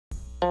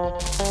Hey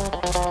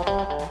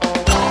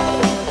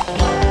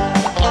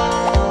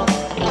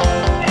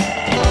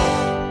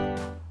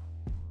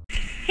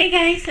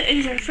guys, so it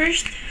is our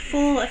first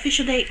full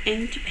official day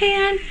in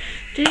Japan.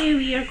 Today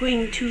we are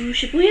going to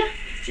Shibuya.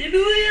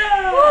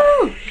 Shibuya!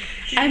 Woo!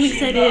 I'm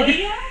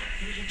excited.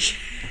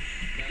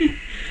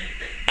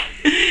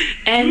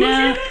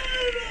 And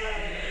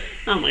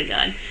oh my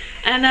god.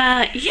 And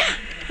yeah,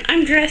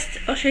 I'm dressed.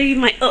 I'll show you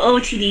my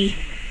OOTD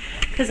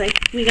because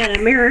we got a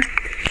mirror.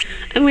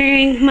 I'm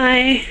wearing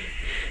my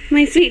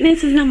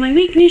sweetness is not my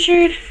weakness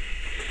shirt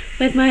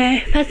with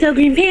my pastel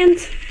green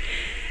pants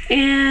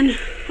and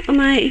all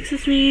my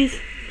accessories,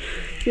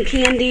 some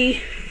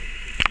candy,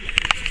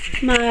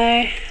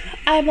 my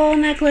eyeball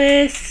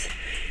necklace,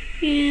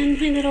 and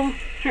my little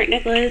heart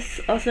necklace,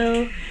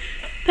 also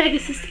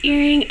Pegasus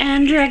earring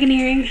and dragon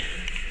earring,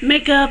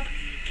 makeup.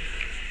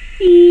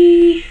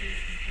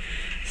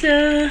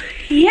 So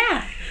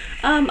yeah,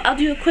 I'll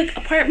do a quick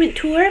apartment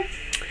tour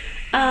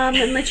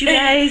and let you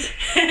guys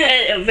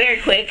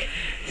very quick.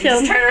 So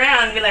just turn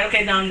around and be like,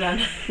 okay, now I'm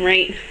done.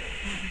 Right.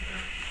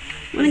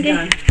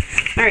 Done.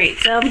 Alright,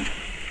 so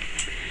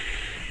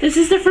this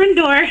is the front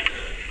door,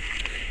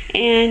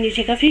 and you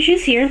take off your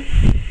shoes here.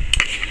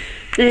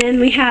 Then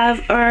we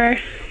have our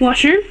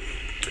washer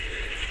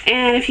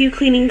and a few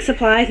cleaning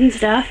supplies and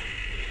stuff.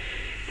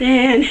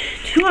 Then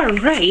to our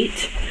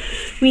right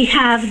we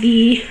have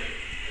the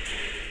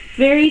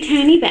very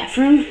tiny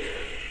bathroom,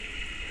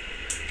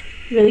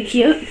 really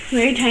cute,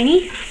 very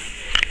tiny.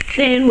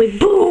 Then we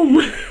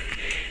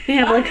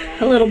have like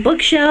a little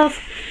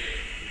bookshelf,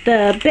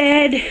 the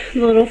bed,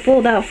 the little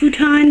fold out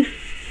futon,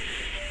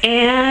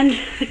 and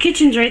the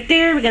kitchen's right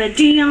there. We got a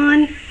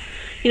Dion.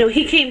 You know,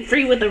 he came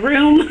free with the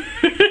room.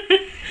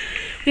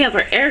 We have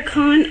our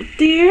aircon up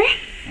there.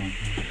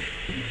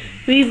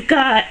 We've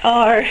got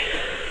our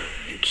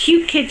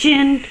cute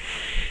kitchen.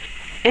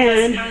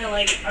 And it's kind of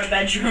like our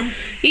bedroom.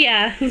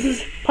 Yeah, this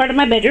is part of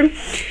my bedroom.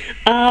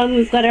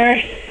 We've got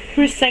our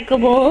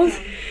recyclables.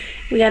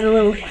 We got a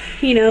little,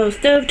 you know,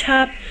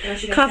 stovetop,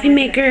 coffee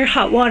maker,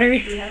 hot water.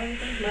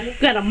 We've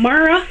got a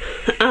Mara.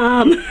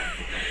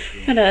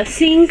 Got a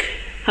sink.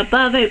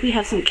 Above it, we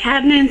have some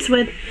cabinets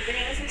with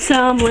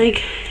some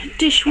like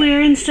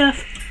dishware and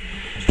stuff.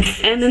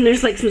 And then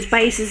there's like some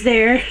spices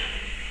there.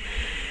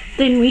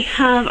 Then we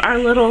have our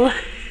little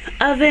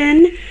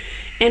oven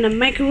and a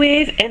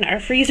microwave and our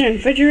freezer and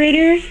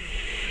refrigerator.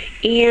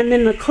 And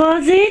then the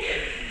closet,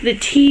 the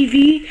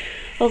TV,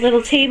 a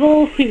little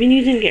table we've been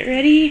using to get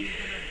ready,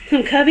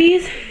 some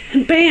cubbies,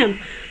 and bam,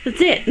 that's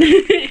it.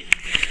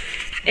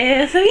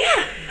 And so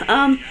yeah,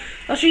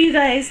 I'll show you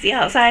guys the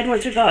outside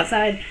once we go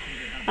outside.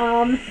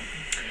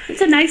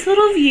 It's a nice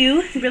little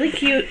view, really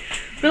cute,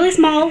 really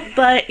small,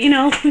 but you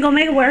know, we're gonna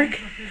make it work.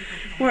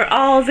 We're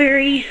all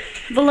very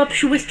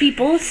voluptuous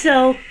people,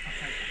 so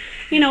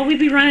you know, we'd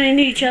be running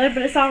into each other,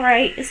 but it's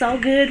alright, it's all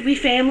good, we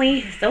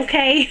family, it's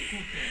okay.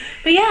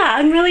 But yeah,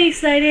 I'm really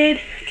excited.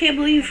 I can't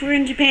believe we're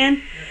in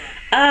Japan.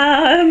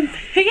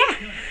 But yeah,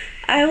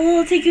 I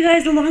will take you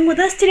guys along with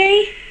us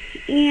today,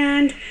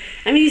 and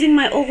I'm using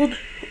my old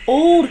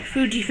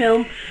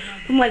Fujifilm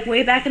from like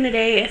way back in the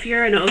day. If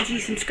you're an OG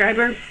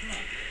subscriber,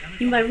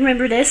 you might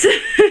remember this.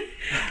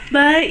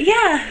 But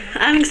yeah,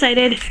 I'm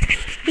excited.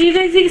 Are you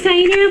guys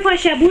excited for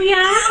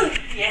Shibuya?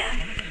 Yeah.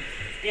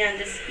 Yeah,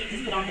 he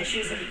just put on his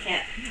shoes so he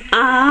can't.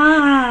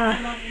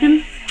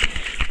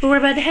 But we're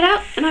about to head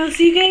out, and I will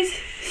see you guys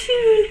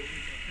soon.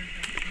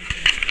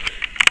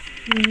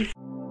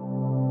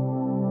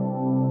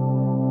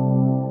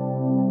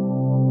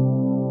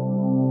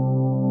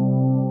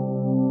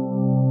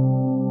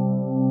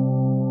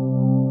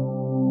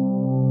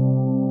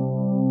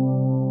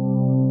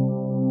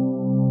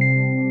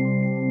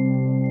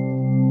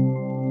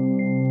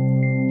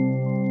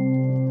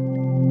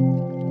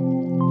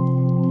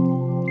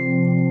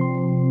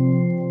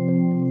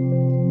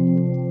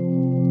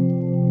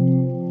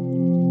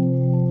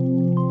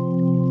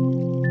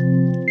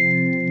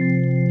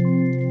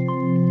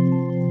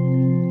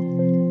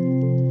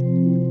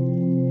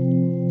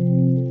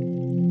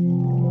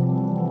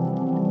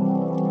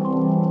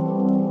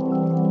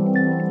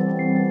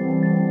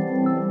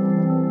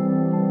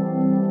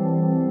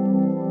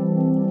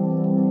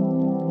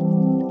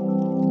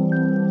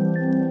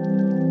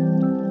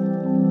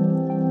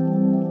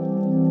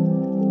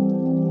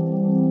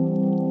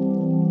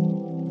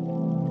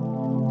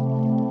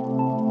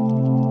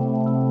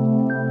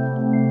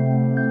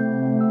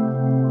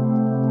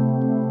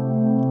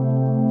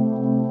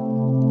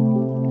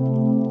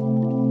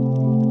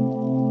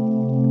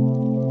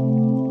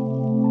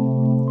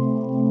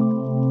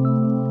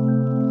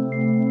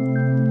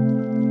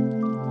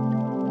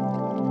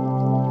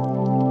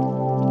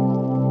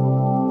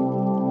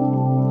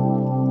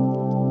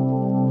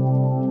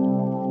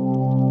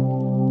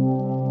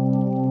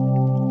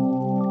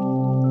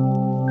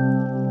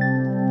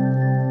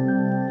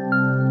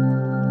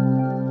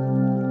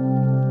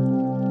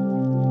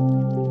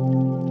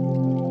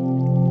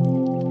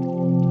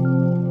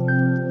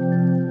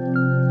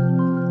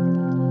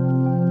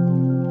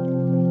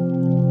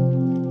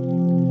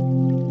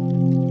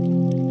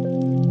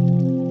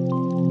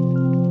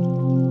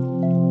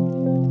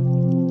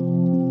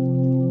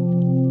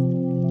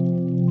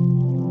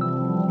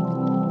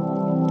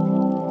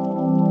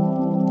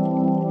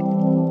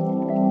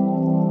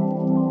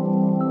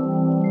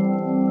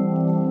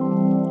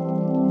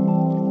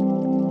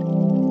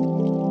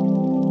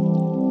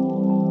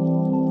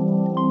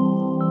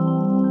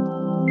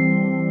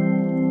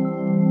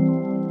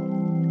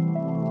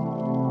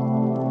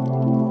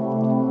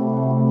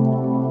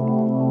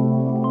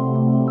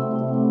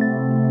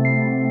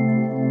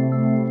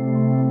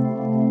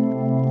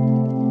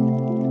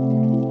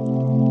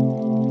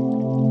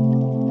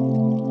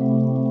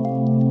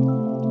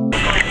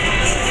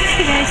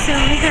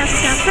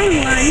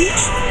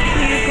 lunch.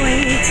 We're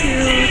going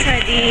to try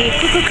the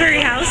Coco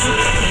Curry house.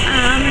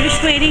 We're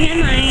just waiting in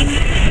line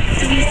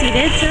to be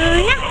seated, so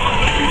yeah.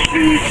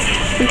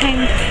 Some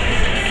time.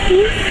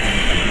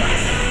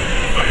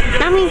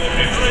 Not me.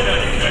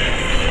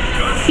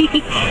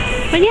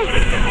 But yeah,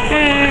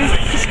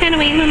 we're just kind of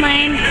waiting in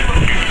line.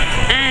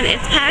 And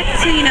it's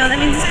packed, so you know that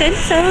means it's good.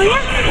 So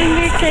yeah, I'm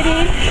very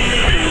excited.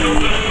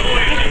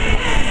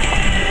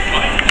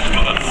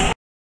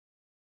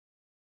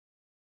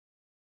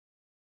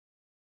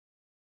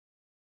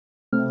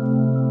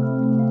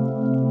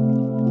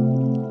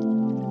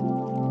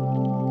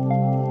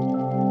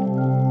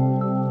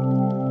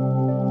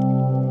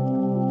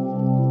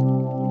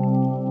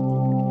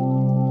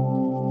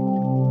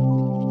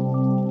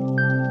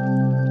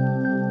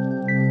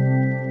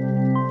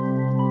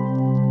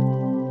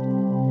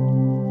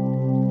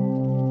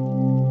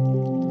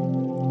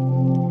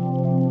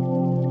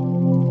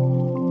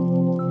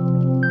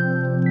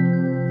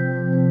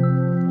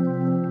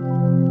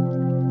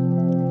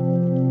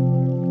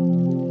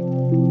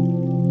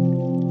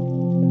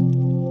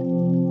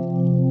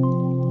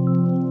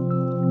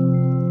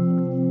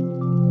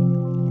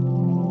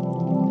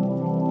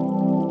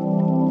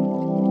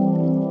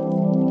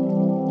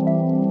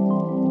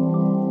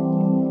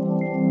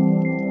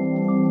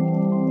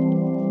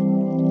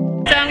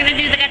 So I'm gonna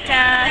do the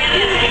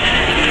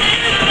gacha.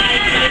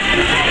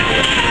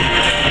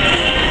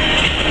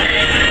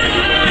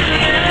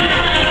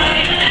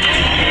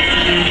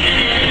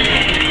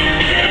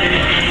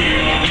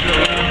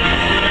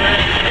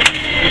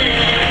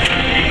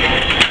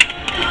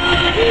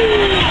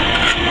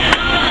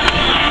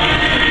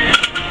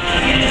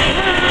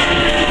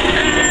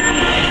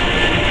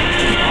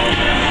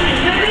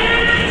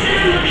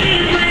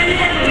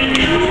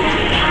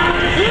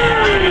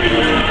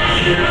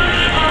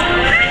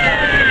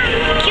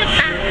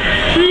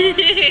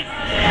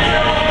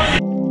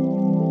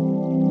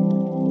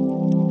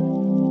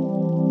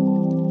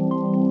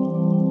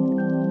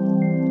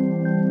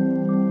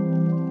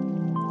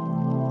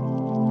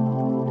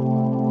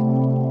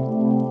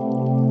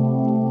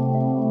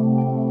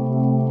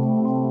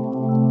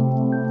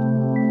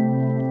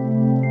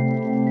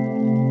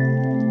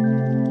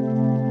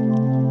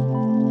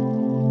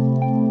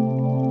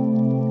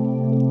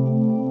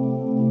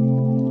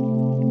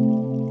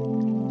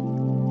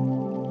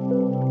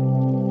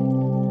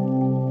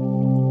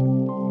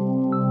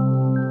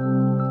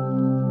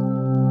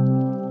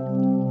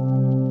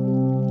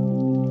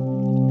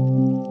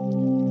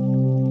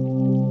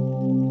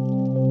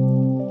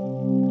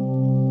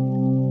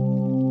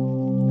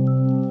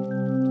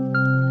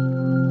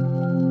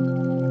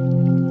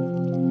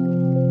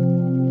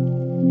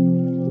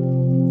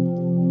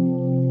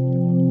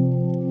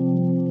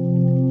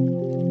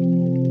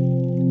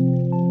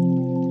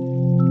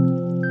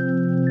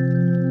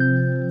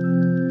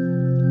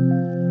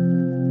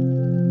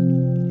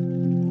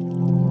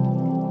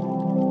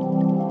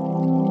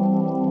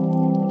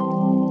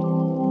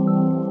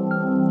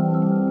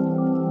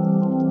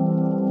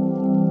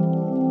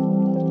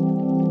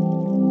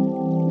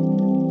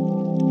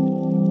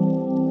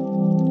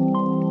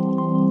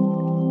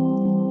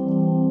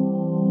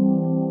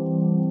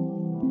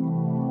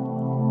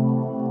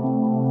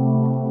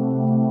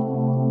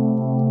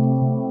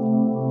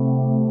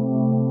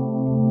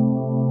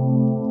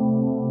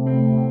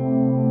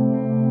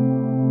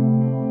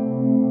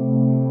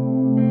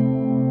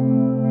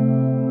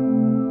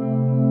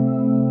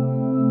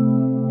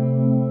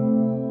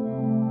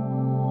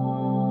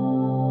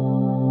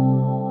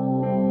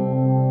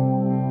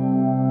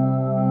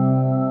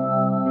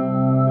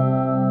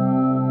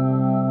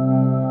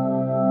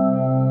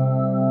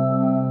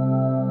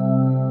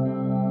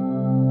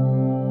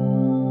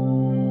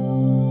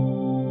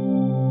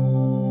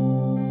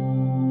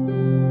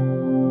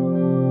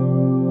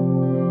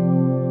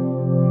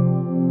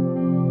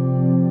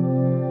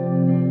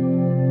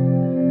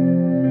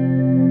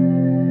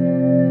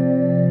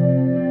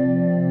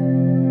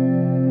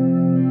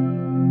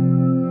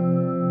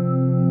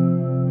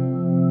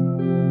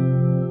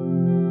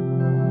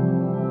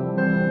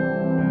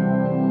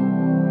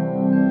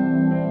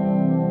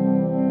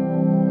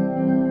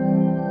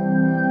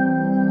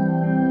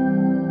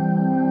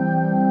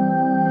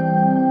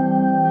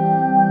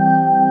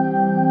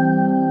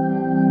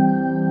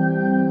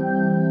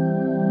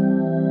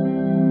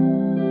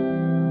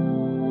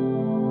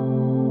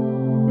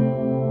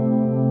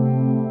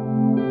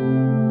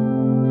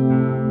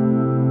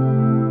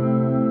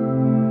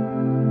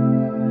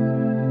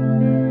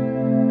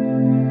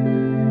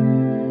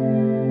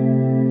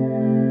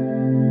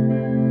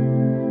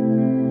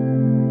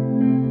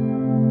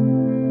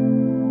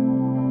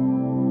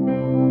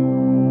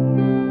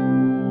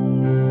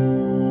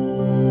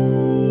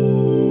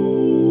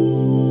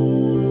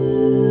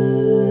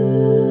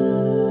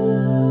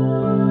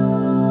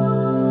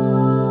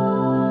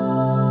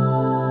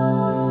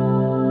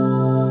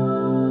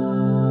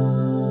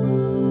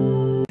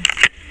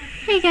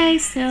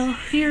 guys, so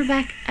we're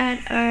back at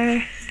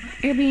our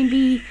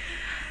Airbnb.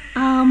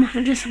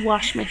 I just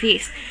washed my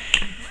face.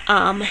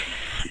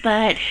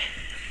 But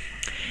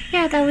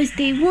yeah, that was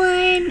day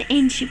 1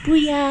 in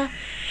Shibuya.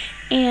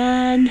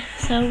 And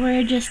so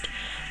we're just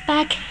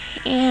back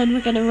and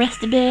we're gonna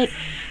rest a bit,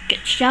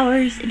 get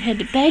showers, and head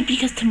to bed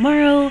because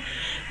tomorrow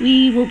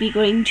we will be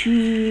going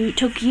to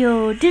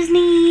Tokyo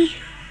Disney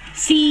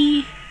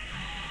Sea.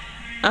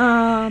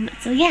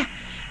 So yeah,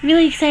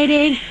 really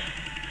excited.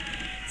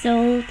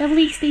 So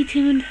definitely stay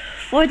tuned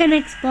for the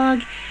next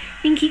vlog.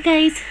 Thank you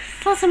guys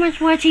so much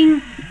for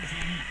watching.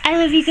 I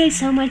love you guys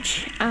so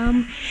much.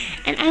 And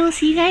I will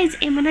see you guys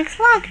in my next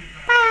vlog.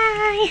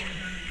 Bye!